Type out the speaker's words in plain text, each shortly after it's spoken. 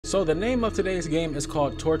So the name of today's game is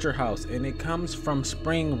called Torture House, and it comes from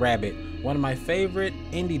Spring Rabbit, one of my favorite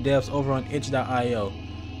indie devs over on itch.io.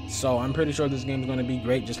 So I'm pretty sure this game is going to be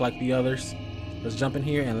great just like the others. Let's jump in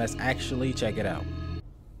here and let's actually check it out.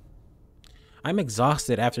 I'm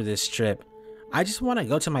exhausted after this trip. I just want to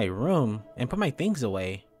go to my room and put my things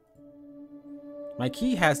away. My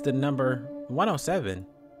key has the number 107.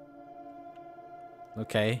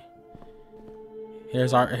 Okay.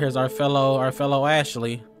 Here's our fellow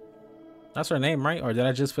Ashley. That's her name, right? Or did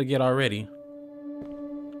I just forget already?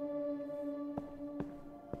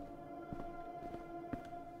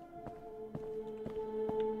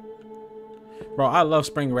 Bro, I love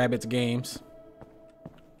Spring Rabbit's games.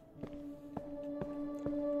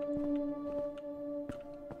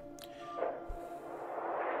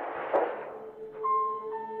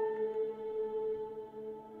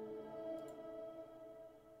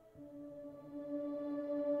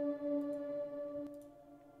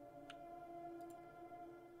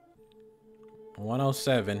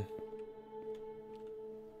 "107.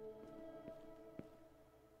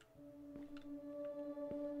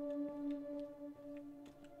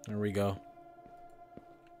 There we go.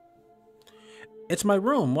 It's my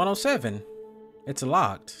room, 107. It's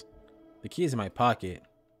locked. The key is in my pocket.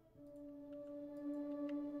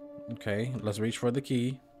 Okay, let's reach for the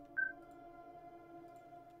key.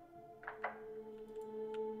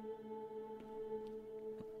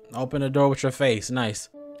 Open the door with your face. Nice.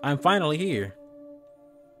 I'm finally here.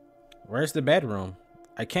 Where's the bedroom?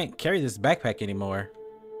 I can't carry this backpack anymore.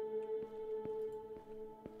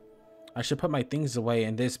 I should put my things away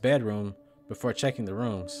in this bedroom before checking the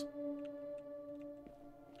rooms.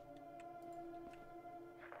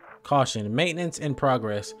 Caution, maintenance in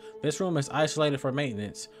progress. This room is isolated for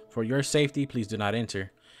maintenance. For your safety, please do not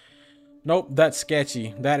enter. Nope, that's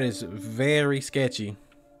sketchy. That is very sketchy.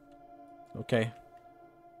 Okay.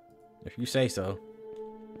 If you say so.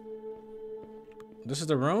 This is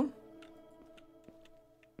the room?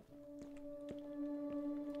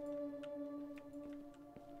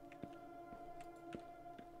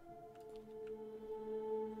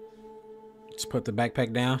 Just put the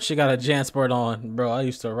backpack down. She got a JanSport on. Bro, I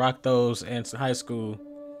used to rock those in high school.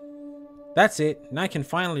 That's it. Now I can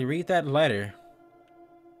finally read that letter.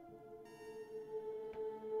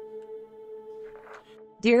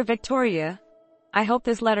 Dear Victoria, I hope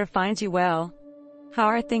this letter finds you well. How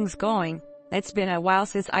are things going? It's been a while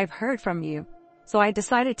since I've heard from you. So I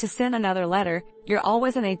decided to send another letter. You're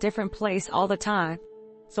always in a different place all the time,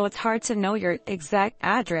 so it's hard to know your exact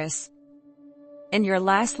address. In your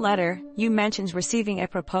last letter, you mentioned receiving a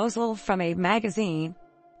proposal from a magazine.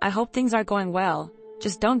 I hope things are going well.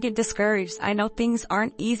 Just don't get discouraged. I know things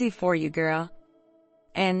aren't easy for you, girl.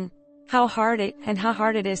 And how hard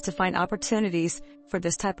it is to find opportunities for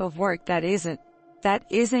this type of work that isn't,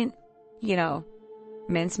 you know,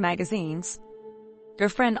 men's magazines. Your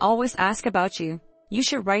friend always asks about you. You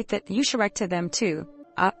should write to them too.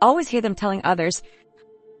 I always hear them telling others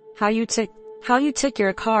how you took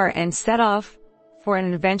your car and set off for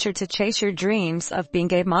an adventure to chase your dreams of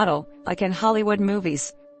being a model, like in Hollywood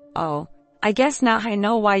movies. Oh, I guess now I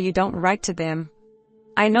know why you don't write to them.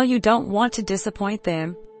 I know you don't want to disappoint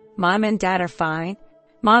them. Mom and Dad are fine.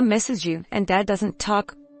 Mom misses you, and Dad doesn't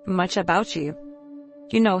talk much about you.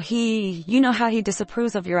 You know how he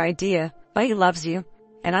disapproves of your idea, but he loves you,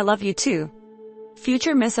 and I love you too.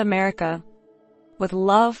 Future Miss America. With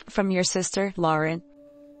love from your sister, Lauren.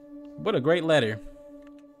 What a great letter.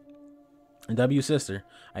 W sister,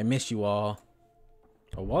 I miss you all.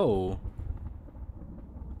 Oh, whoa.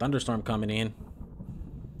 Thunderstorm coming in.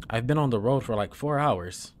 I've been on the road for like 4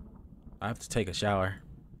 hours. I have to take a shower.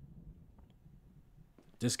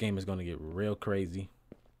 This game is going to get real crazy.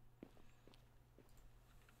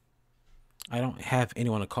 I don't have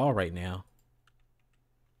anyone to call right now.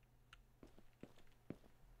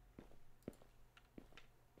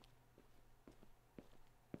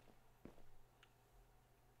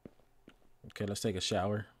 Okay, let's take a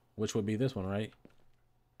shower, which would be this one, right?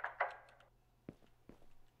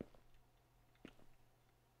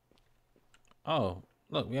 Oh,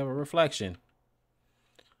 look, we have a reflection.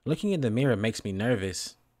 Looking in the mirror makes me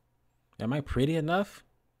nervous. Am I pretty enough?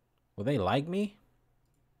 Will they like me?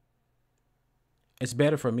 It's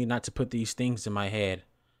better for me not to put these things in my head.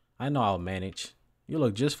 I know I'll manage. You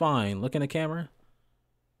look just fine. Look in the camera.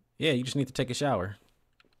 Yeah, you just need to take a shower.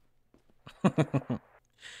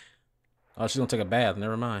 Oh, she's gonna take a bath.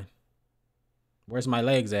 Never mind. Where's my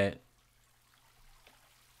legs at?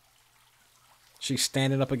 She's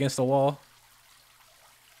standing up against the wall.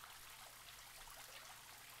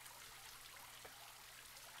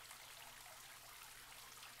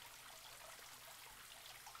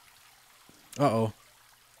 Uh-oh.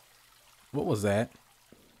 What was that?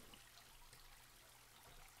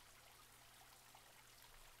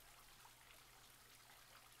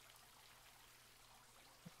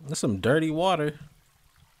 That's some dirty water.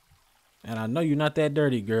 And I know you're not that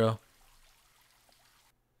dirty, girl.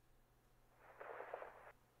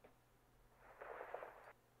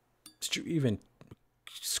 Did you even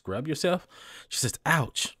scrub yourself? She says,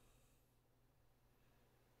 ouch.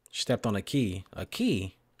 She stepped on a key. A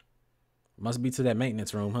key? Must be to that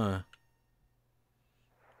maintenance room, huh?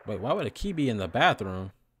 Wait, why would a key be in the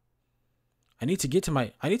bathroom? I need to get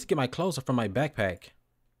my clothes from my backpack.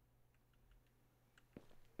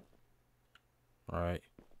 All right.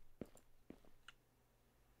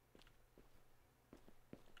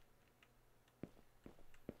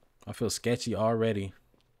 I feel sketchy already.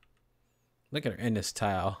 Look at her in this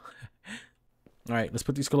towel. All right, let's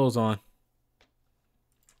put these clothes on.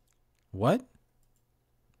 What?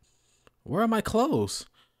 Where are my clothes?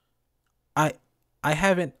 I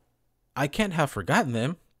haven't. I can't have forgotten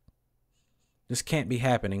them. This can't be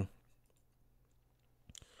happening.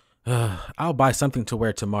 I'll buy something to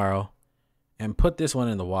wear tomorrow and put this one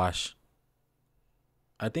in the wash.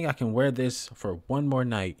 I think I can wear this for one more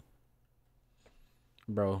night.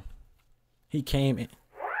 Bro, he came in.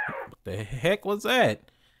 What the heck was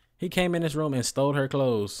that? He came in this room and stole her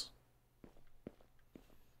clothes.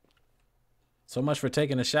 So much for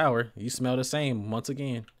taking a shower. You smell the same once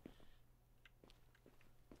again.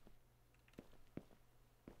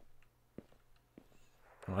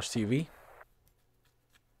 Watch TV.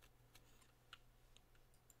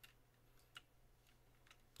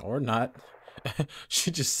 Or not.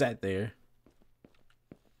 She just sat there.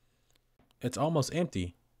 It's almost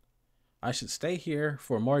empty. I should stay here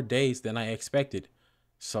for more days than I expected,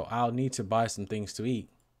 so I'll need to buy some things to eat.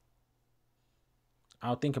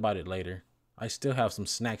 I'll think about it later. I still have some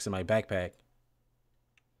snacks in my backpack.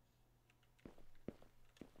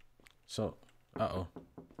 So, uh-oh.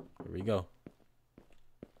 Here we go.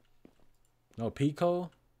 No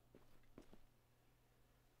Pico?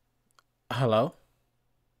 Hello?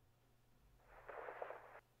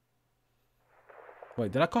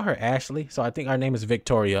 Wait, did I call her Ashley? So I think our name is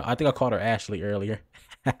Victoria. I think I called her Ashley earlier.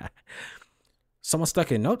 Someone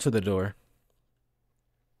stuck a note to the door.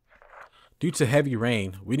 Due to heavy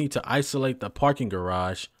rain, we need to isolate the parking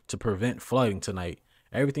garage to prevent flooding tonight.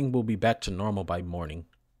 Everything will be back to normal by morning.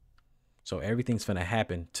 So everything's gonna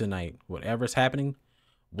happen tonight. Whatever's happening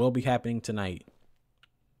will be happening tonight.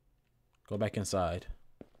 Go back inside.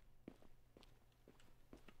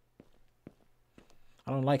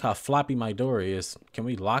 I don't like how floppy my door is. Can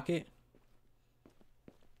we lock it?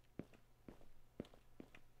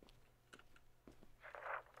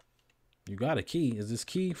 You got a key. Is this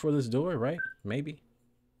key for this door, right? Maybe.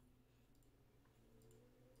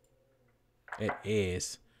 It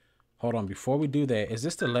is. Hold on. Before we do that, is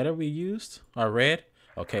this the letter we used or read?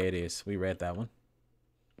 Okay, it is. We read that one.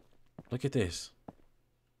 Look at this.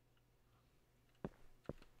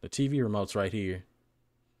 The TV remote's right here.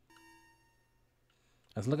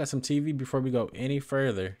 Let's look at some TV before we go any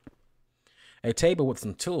further. A table with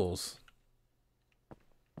some tools.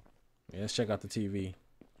 Yeah, let's check out the TV.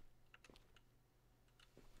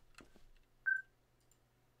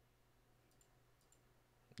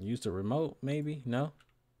 Use the remote, maybe? No?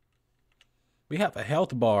 We have a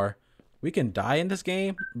health bar. We can die in this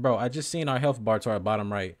game? Bro, I just seen our health bar to our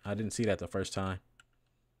bottom right. I didn't see that the first time.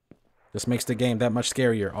 This makes the game that much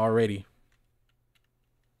scarier already.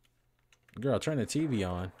 Girl, turn the TV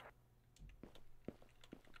on.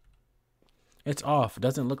 It's off.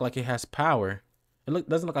 Doesn't look like it has power.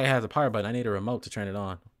 Doesn't look like it has a power button. I need a remote to turn it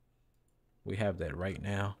on. We have that right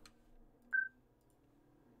now.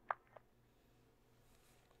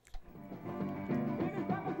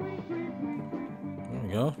 There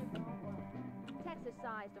we go.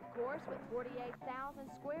 Texas-sized, of course, with 48,000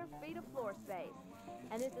 square feet of floor space.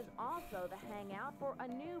 And this is also the hangout for a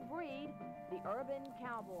new breed, the urban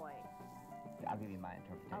cowboy. I'll give you my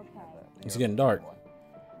interpretation. Okay. It's getting dark.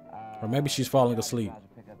 Or maybe she's falling asleep.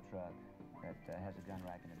 A pickup truck that has a gun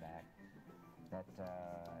rack in the back.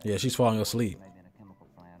 Yeah, she's falling asleep. Maybe in a chemical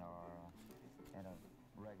plant or in a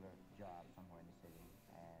regular job somewhere in the city,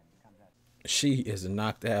 and comes out. She is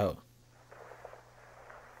knocked out.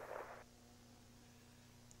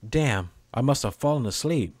 Damn, I must have fallen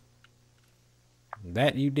asleep.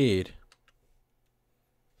 That you did.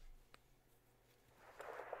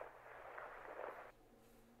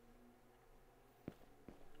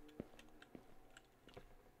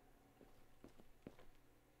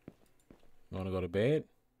 Want to go to bed?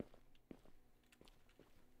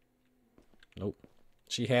 Nope.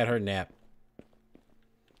 She had her nap.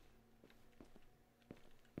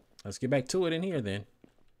 Let's get back to it in here then.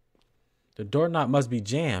 The doorknob must be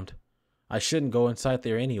jammed. I shouldn't go inside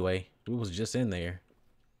there anyway. We was just in there.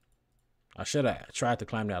 I should have tried to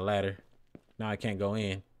climb that ladder. Now I can't go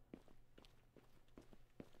in.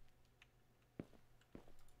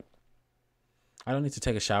 I don't need to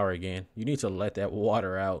take a shower again. You need to let that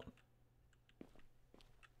water out.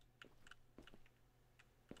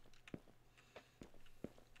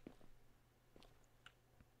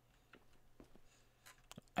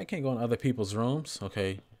 I can't go in other people's rooms.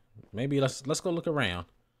 Okay. Maybe let's go look around.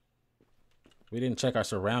 We didn't check our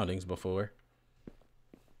surroundings before.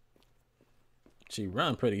 She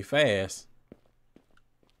run pretty fast.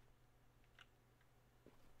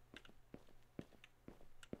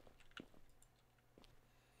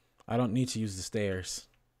 I don't need to use the stairs.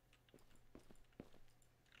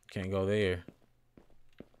 Can't go there.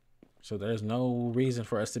 So there's no reason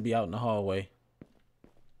for us to be out in the hallway.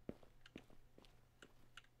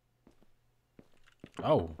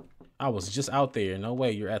 Oh, I was just out there. No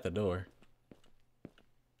way you're at the door.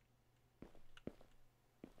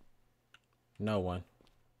 No one.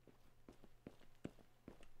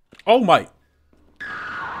 Oh my.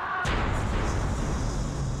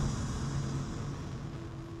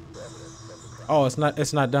 Oh, it's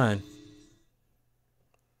not done.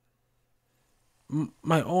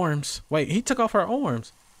 My arms. Wait, he took off our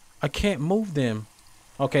arms. I can't move them.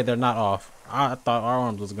 Okay, they're not off. I thought our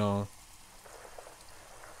arms was gone.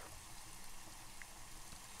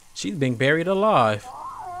 She's being buried alive.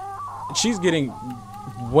 She's getting...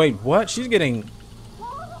 Wait, what? She's getting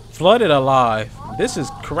flooded alive. This is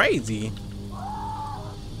crazy.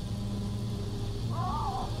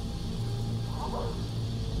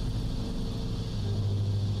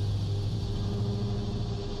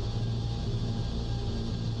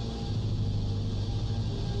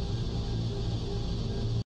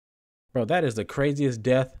 Bro, that is the craziest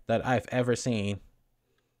death that I've ever seen.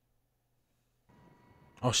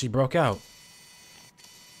 Oh, she broke out.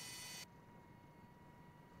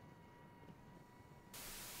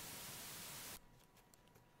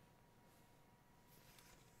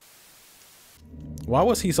 Why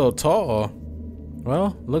was he so tall?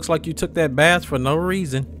 Well, looks like you took that bath for no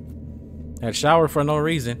reason. That shower for no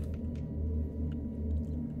reason.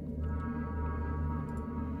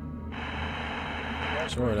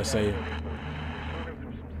 Sure, let's say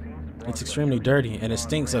it's extremely dirty and it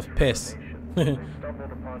stinks of piss.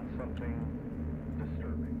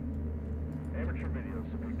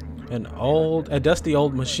 A dusty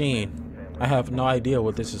old machine. I have no idea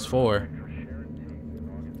what this is for.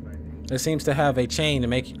 It seems to have a chain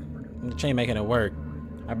making it work.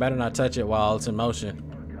 I better not touch it while it's in motion.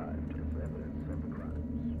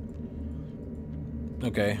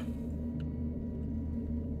 Okay.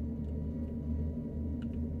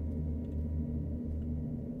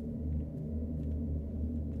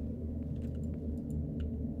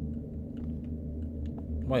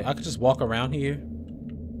 Wait, I could just walk around here?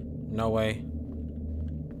 No way.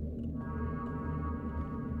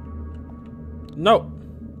 Nope.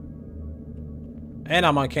 And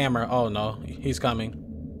I'm on camera. Oh no, he's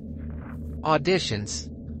coming. Auditions.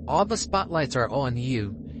 All the spotlights are on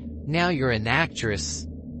you. Now you're an actress,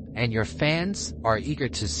 and your fans are eager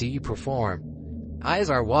to see you perform. Eyes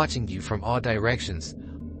are watching you from all directions.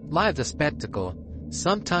 Live the spectacle.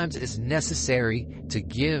 Sometimes it's necessary to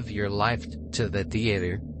give your life to the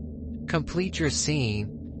theater. Complete your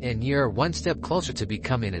scene, and you're one step closer to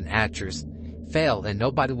becoming an actress. Fail, and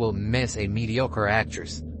nobody will miss a mediocre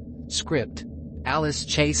actress. Script. Alice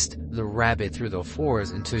chased the rabbit through the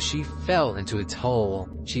forest until she fell into its hole.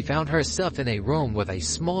 She found herself in a room with a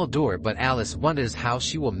small door, but Alice wonders how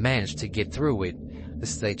she will manage to get through it.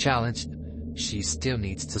 This is a challenge she still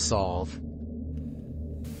needs to solve.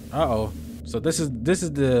 Uh-oh. So this is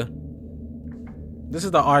the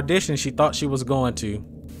audition she thought she was going to.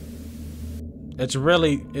 It's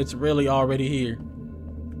really already here.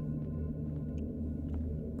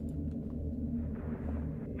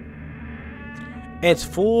 It's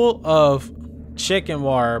full of chicken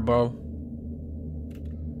wire, bro.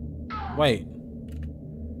 Wait.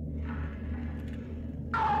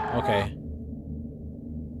 Okay.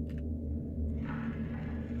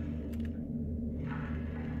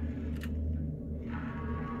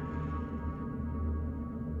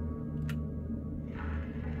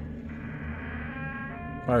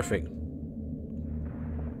 Perfect.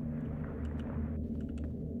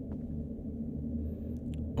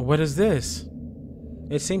 What is this?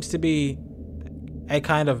 It seems to be a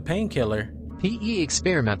kind of painkiller. PE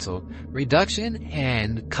experimental. Reduction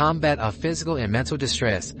and combat of physical and mental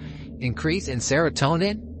distress. Increase in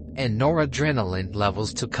serotonin and noradrenaline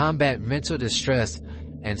levels to combat mental distress.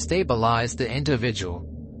 and stabilize the individual,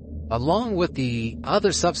 along with the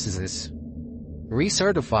other substances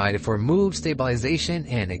recertified for mood stabilization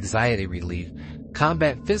and anxiety relief,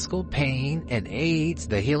 combat physical pain, and aids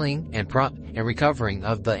the healing and recovering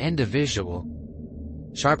of the individual,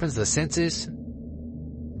 sharpens the senses,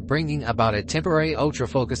 bringing about a temporary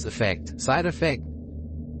ultra-focused effect. Side effect: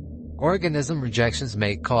 organism rejections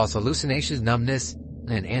may cause hallucinations, numbness,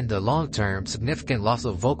 and in the long term, significant loss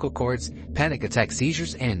of vocal cords, panic attacks,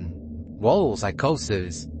 seizures, and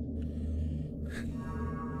psychosis.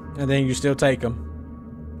 And then you still take them.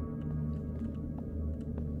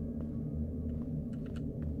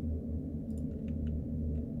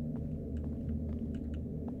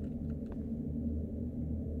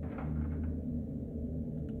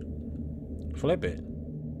 Flip it.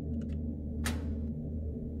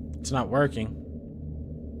 It's not working.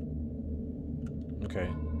 Okay.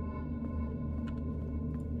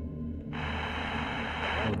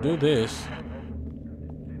 We'll do this.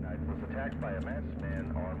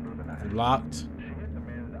 Locked.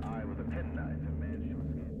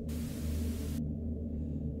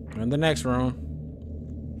 In the next room.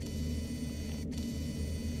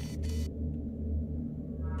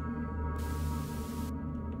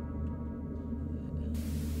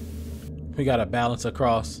 We gotta balance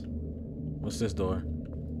across. What's this door?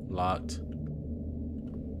 Locked.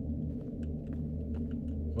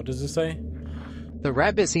 What does it say? The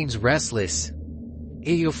rabbit seems restless,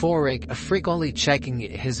 euphoric, frequently checking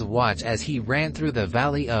his watch as he ran through the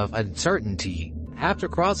valley of uncertainty. After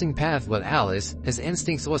crossing paths with Alice, his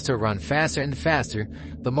instinct was to run faster and faster.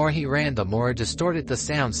 The more he ran, the more distorted the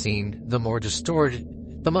sound seemed, the more distorted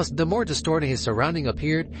his surrounding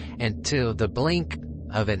appeared, until the blink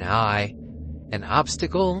of an eye, an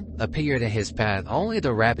obstacle appeared in his path. Only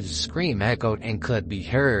the rabbit's scream echoed and could be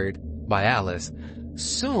heard by Alice.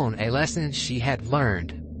 Soon, a lesson she had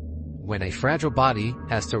learned. When a fragile body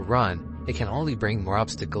has to run, it can only bring more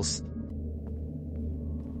obstacles.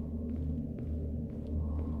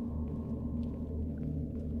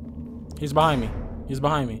 He's behind me. He's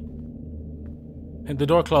behind me. And the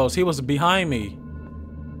door closed. He was behind me.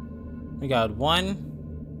 We got 1,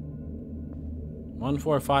 1,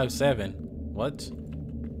 4, 5, 7. What?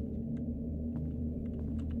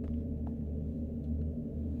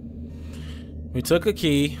 We took a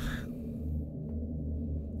key.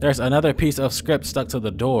 There's another piece of script stuck to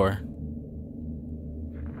the door.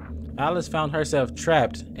 Alice found herself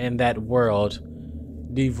trapped in that world,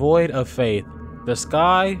 devoid of faith. The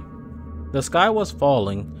sky was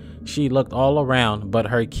falling. She looked all around, but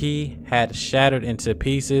her key had shattered into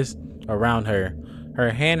pieces around her.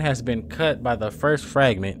 Her hand has been cut by the first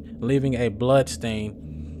fragment, leaving a blood stain,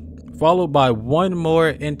 followed by one more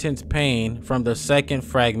intense pain from the second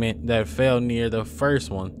fragment that fell near the first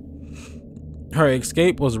one. Her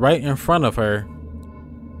escape was right in front of her.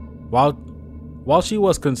 While she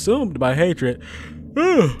was consumed by hatred,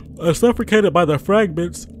 suffocated by the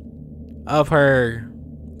fragments of her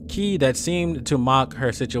key that seemed to mock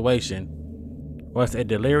her situation. Was it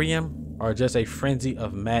delirium or just a frenzy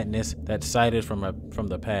of madness that sided from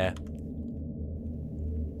the path?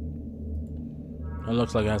 It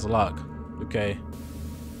looks like it has a lock. Okay.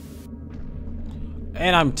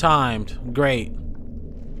 And I'm timed. Great.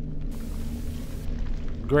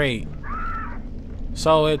 Great.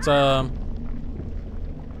 So it's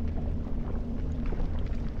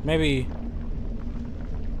maybe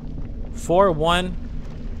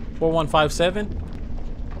 4157.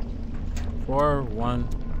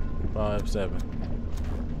 4157.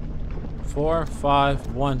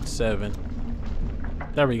 4517.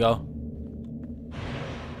 There we go.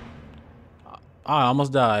 I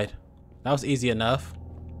almost died. That was easy enough.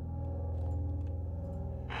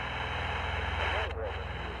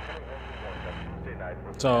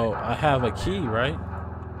 So I have a key, right?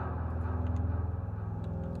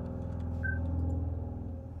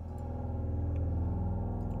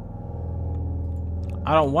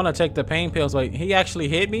 I don't want to take the pain pills. Wait, he actually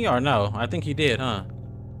hit me or no? I think he did, huh?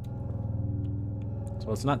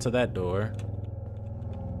 So it's not to that door.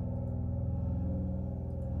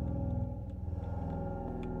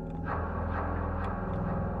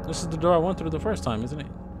 This is the door I went through the first time, isn't it?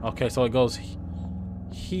 Okay, so it goes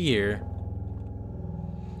here.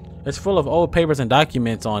 It's full of old papers and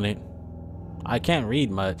documents on it. I can't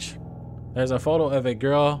read much. There's a photo of a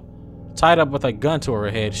girl tied up with a gun to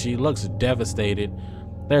her head. She looks devastated.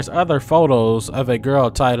 There's other photos of a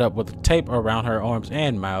girl tied up with tape around her arms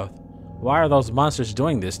and mouth. Why are those monsters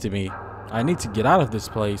doing this to me? I need to get out of this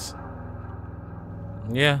place.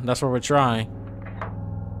 Yeah, that's what we're trying.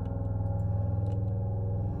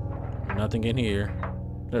 Nothing in here.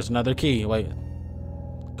 There's another key. Wait.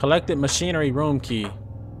 Collected machinery room key.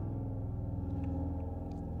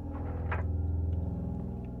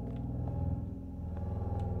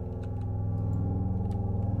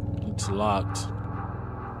 It's locked.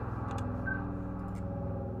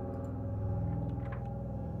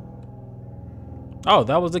 Oh,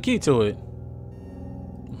 that was the key to it.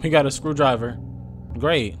 We got a screwdriver.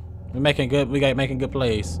 Great. We're making good. Making good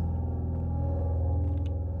plays.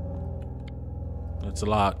 It's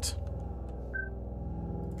locked.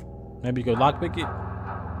 Maybe you could lockpick it.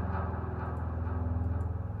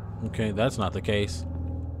 Okay, that's not the case.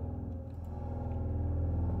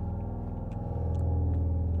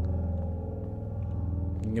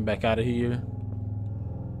 Get back out of here.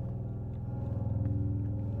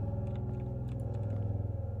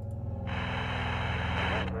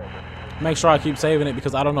 Make sure I keep saving it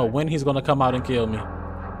because I don't know when he's gonna come out and kill me.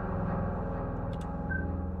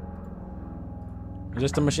 Is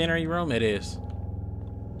this the machinery room? It is.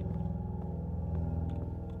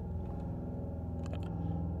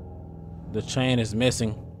 The chain is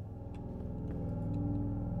missing.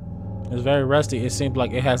 It's very rusty. It seems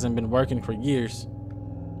like it hasn't been working for years.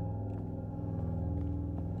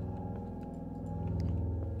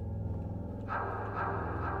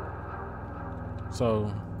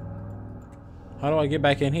 So, how do I get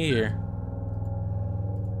back in here?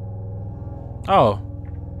 Oh.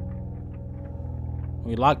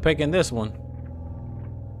 We lockpicking this one.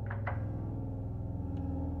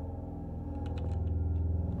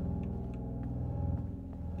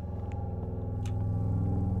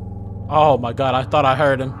 Oh my god, I thought I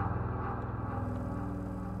heard him.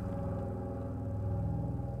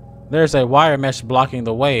 There's a wire mesh blocking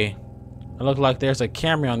the way. It looks like there's a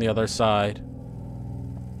camera on the other side.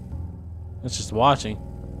 It's just watching.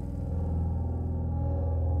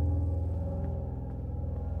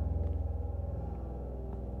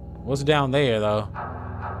 What's down there, though?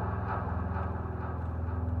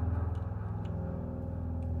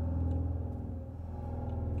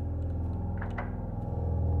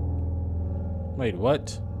 Wait,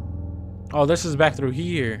 what? Oh, this is back through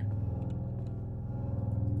here.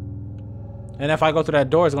 And if I go through that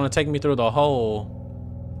door, it's gonna take me through the hole.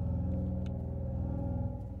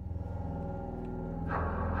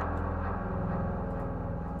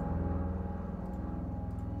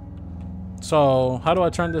 So, how do I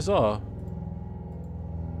turn this off?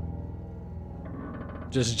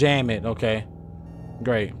 Just jam it, okay.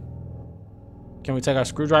 Great. Can we take our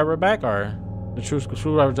screwdriver back, or the true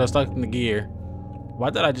screwdriver just stuck in the gear? Why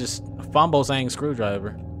did I just fumble saying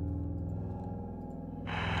screwdriver?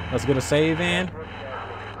 Let's get a save in.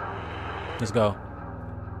 Let's go.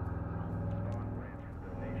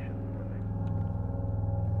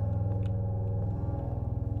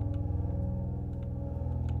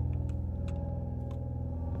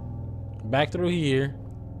 Back through here.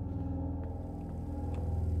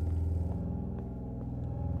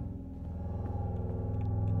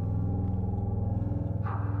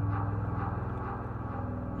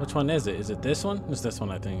 Which one is it? Is it this one? It's this one,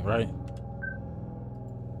 I think, right?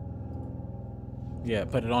 Yeah,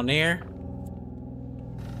 put it on there.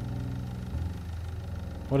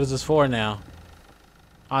 What is this for now?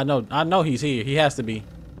 I know he's here. He has to be.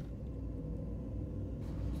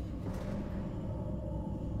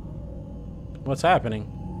 What's happening?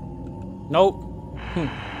 Nope.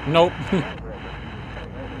 Nope.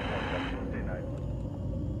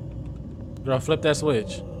 Girl, flip that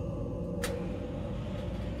switch.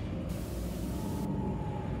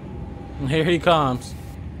 Here he comes.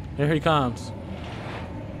 Here he comes.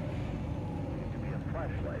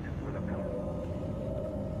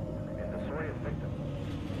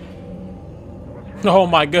 Oh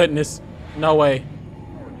my goodness. No way.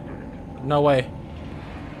 No way.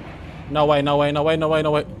 No way, no way, no way, no way,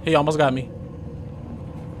 no way. He almost got me.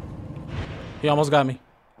 He almost got me.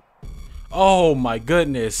 Oh my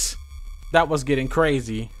goodness. That was getting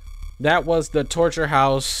crazy. That was the torture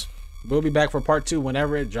house. We'll be back for part 2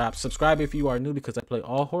 whenever it drops. Subscribe if you are new because I play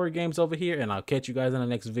all horror games over here, and I'll catch you guys in the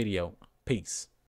next video. Peace.